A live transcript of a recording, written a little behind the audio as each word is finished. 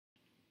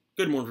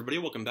Good morning, everybody.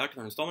 Welcome back to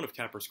another installment of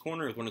Capper's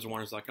Corner with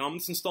winnersandwiners.com.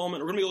 This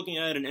installment, we're going to be looking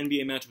at an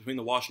NBA match between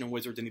the Washington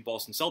Wizards and the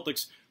Boston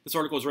Celtics. This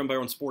article is written by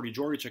our own Sporty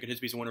Jordy. Check out his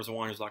piece at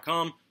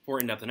winnersandwiners.com for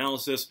in-depth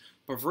analysis.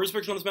 But for his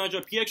prediction on this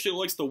matchup, he actually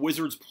likes the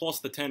Wizards plus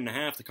the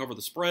 10.5 to cover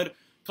the spread.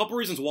 A couple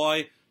reasons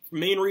why.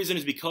 Main reason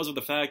is because of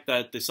the fact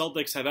that the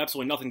Celtics have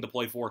absolutely nothing to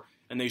play for,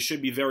 and they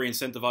should be very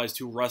incentivized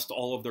to rest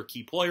all of their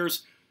key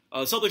players. The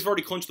Celtics have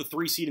already clinched the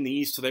 3 seed in the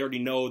East, so they already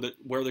know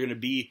where they're going to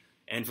be.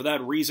 And for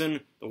that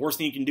reason, the worst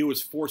thing you can do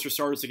is force your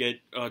starters to get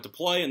to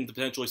play and to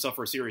potentially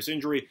suffer a serious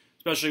injury,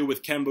 especially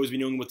with Kemba, who's been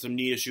dealing with some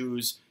knee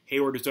issues,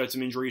 Hayward, who's had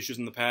some injury issues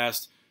in the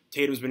past,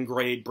 Tatum's been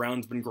great,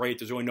 Brown's been great.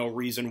 There's really no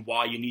reason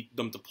why you need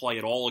them to play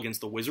at all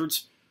against the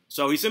Wizards.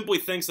 So he simply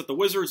thinks that the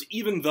Wizards,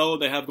 even though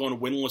they have gone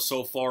winless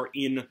so far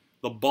in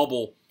the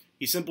bubble,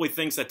 he simply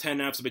thinks that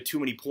 10.5 is a bit too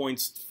many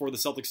points for the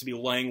Celtics to be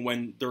laying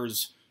when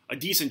there's a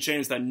decent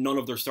chance that none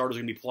of their starters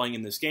are going to be playing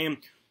in this game.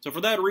 So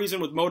for that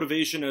reason, with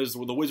motivation, as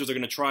the Wizards are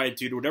going to try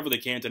to do whatever they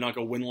can to not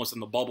go winless in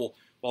the bubble,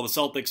 while the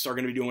Celtics are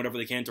going to be doing whatever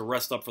they can to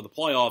rest up for the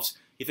playoffs,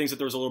 he thinks that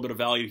there's a little bit of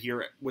value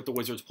here with the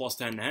Wizards plus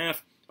 10.5.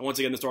 And once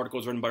again, this article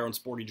is written by our own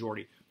Sporty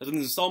Jordy. That's in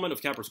this installment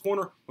of Capper's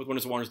Corner with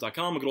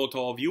winnersandwiners.com. A good luck to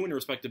all of you and your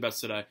respective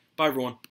bets today. Bye, everyone.